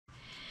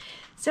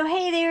So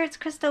hey there, it's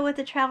Crystal with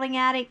the Traveling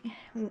Addict.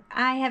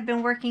 I have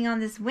been working on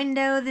this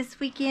window this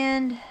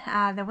weekend.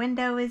 The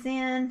window is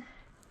in.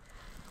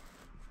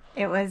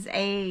 It was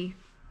a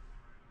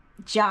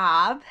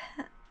job,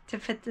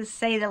 to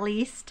say the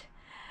least.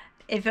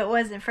 If it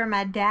wasn't for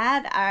my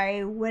dad,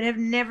 I would have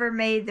never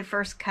made the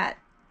first cut.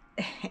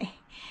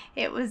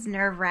 It was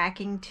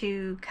nerve-wracking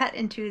to cut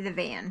into the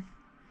van.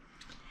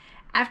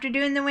 After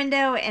doing the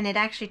window, and it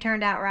actually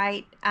turned out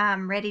right,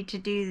 I'm ready to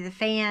do the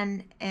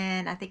fan,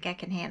 and I think I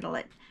can handle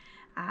it.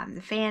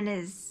 The fan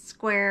is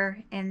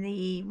square, and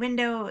the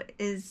window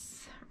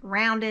is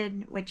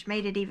rounded, which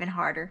made it even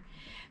harder.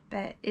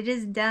 But it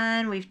is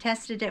done. We've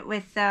tested it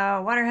with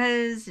a water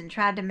hose and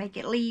tried to make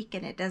it leak,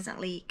 and it doesn't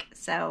leak.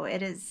 So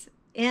it is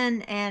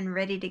in and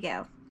ready to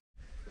go.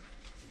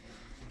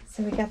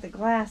 So we got the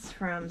glass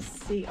from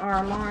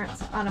CR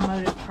Laurence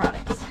Automotive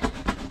Products.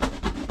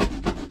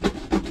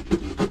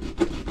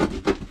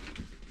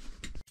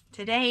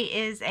 Today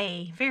is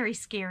a very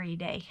scary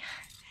day.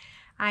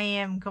 I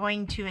am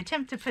going to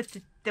attempt to put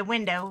the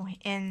window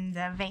in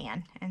the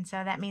van, and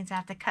so that means I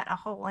have to cut a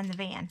hole in the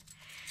van.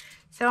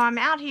 So I'm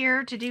out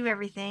here to do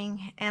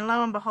everything, and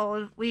lo and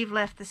behold, we've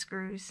left the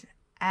screws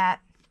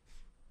at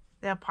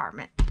the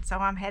apartment. So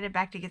I'm headed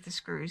back to get the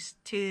screws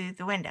to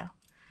the window.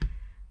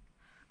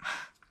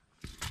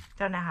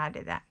 Don't know how I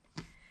did that.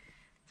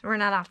 So we're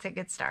not off to a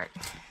good start.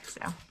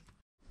 So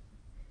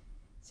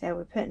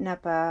we're putting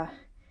up a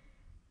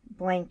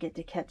blanket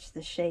to catch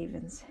the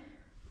shavings.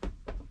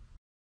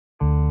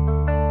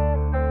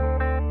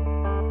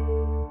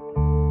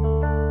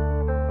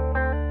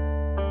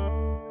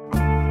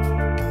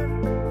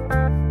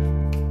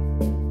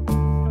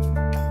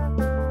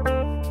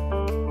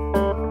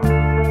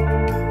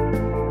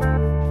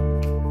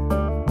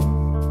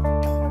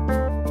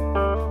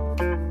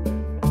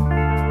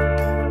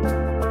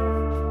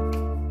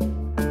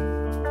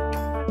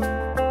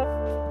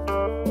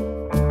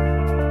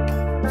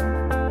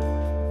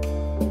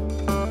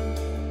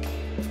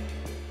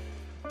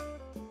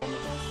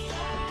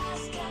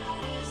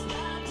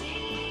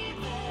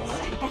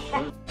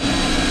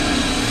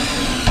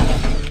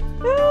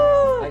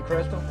 Hey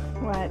Crystal,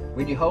 What?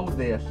 when you hold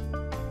this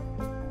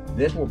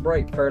will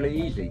break fairly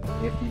easy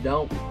if you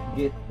don't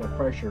get the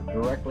pressure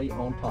directly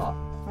on top.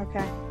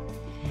 Okay.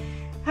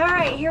 All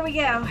right, here we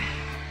go.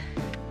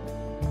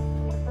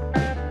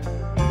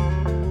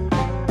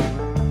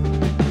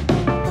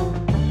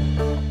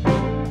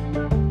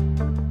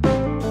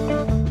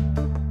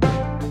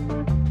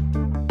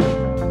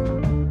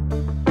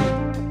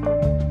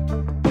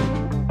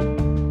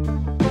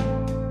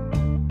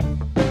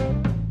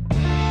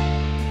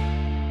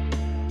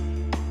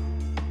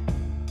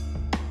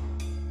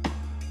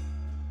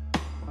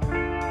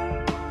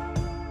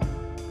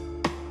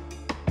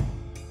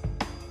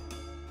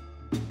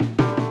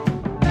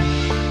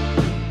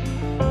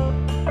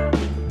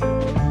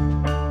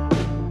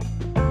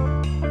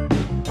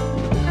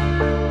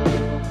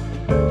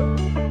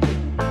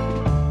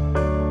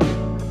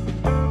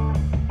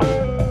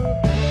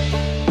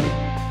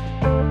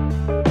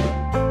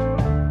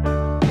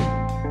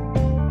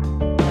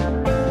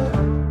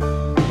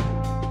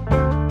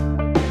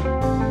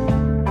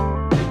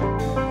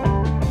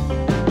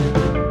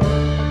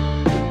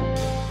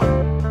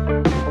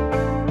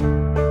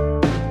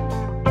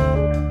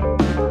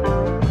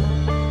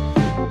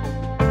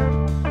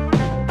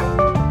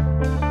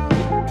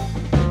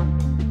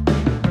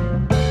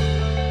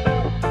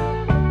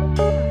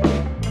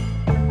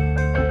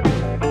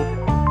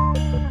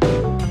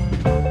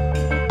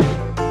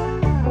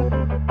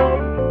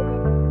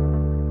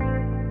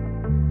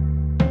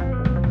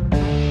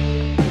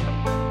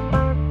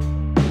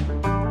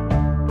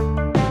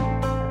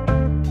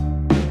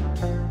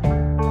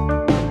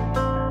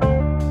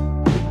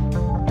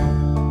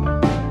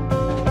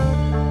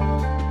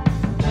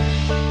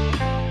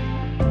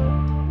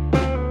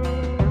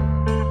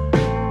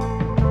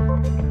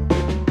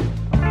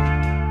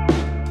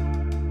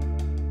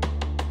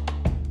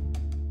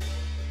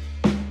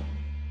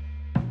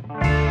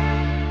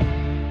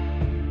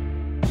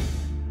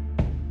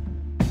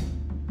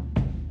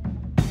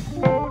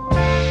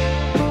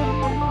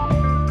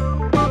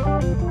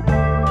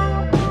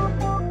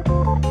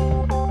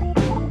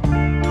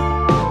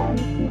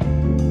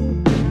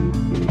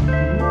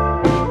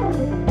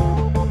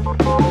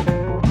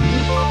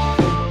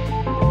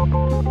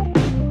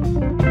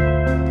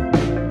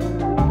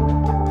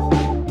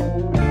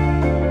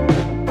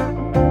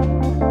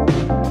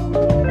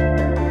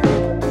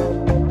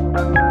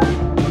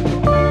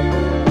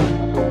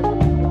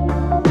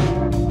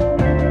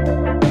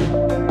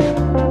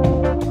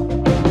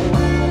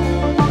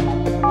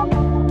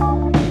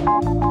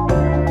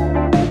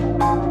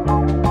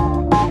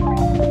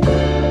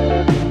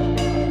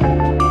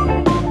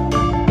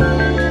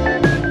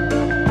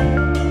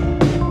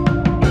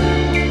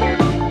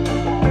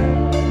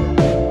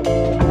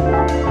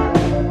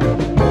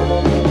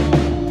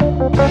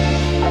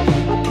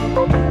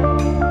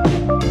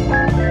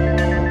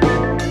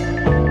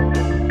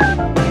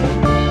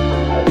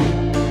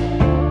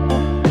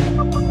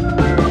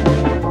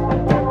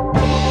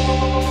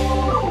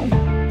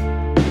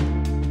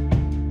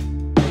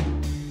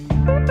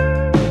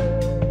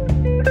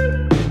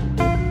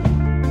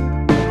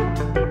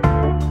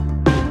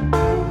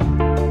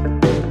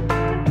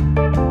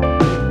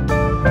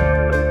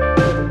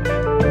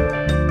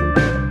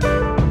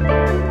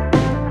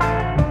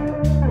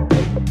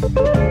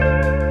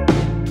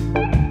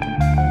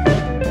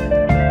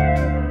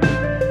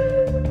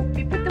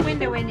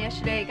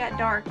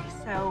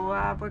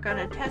 we're going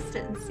to test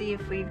it and see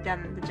if we've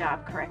done the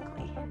job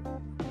correctly.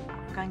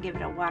 I'm going to give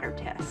it a water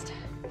test.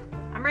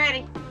 I'm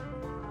ready.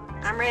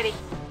 I'm ready.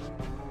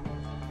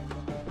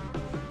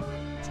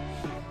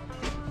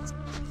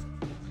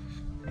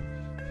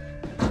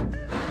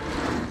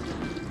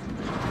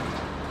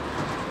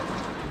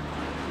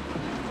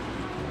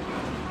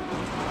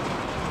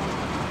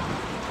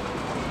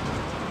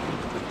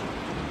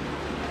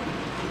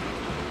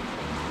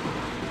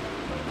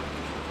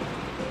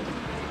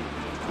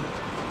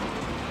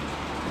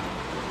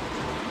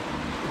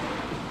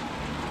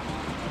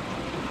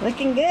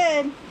 Looking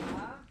good.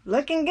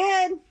 Looking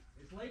good.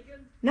 It's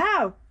leaking?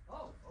 No.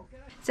 Oh, okay.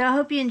 So I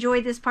hope you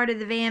enjoyed this part of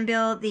the van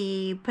build,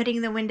 the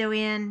putting the window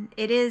in.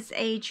 It is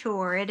a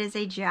chore. It is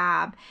a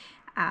job.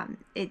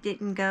 It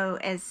didn't go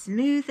as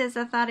smooth as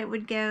I thought it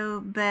would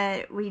go,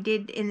 but we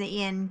did in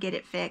the end get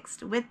it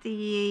fixed with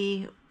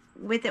it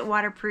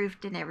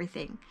waterproofed and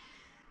everything.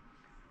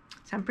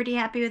 So I'm pretty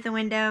happy with the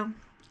window,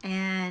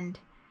 and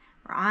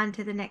we're on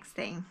to the next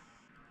thing.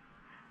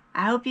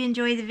 I hope you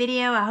enjoyed the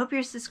video. I hope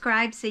you're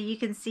subscribed so you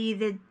can see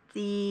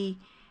the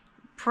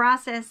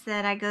process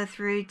that I go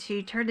through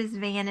to turn this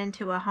van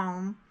into a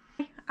home.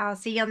 I'll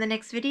see you on the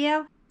next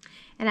video,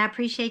 and I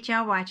appreciate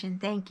y'all watching.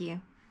 Thank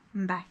you.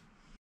 Bye.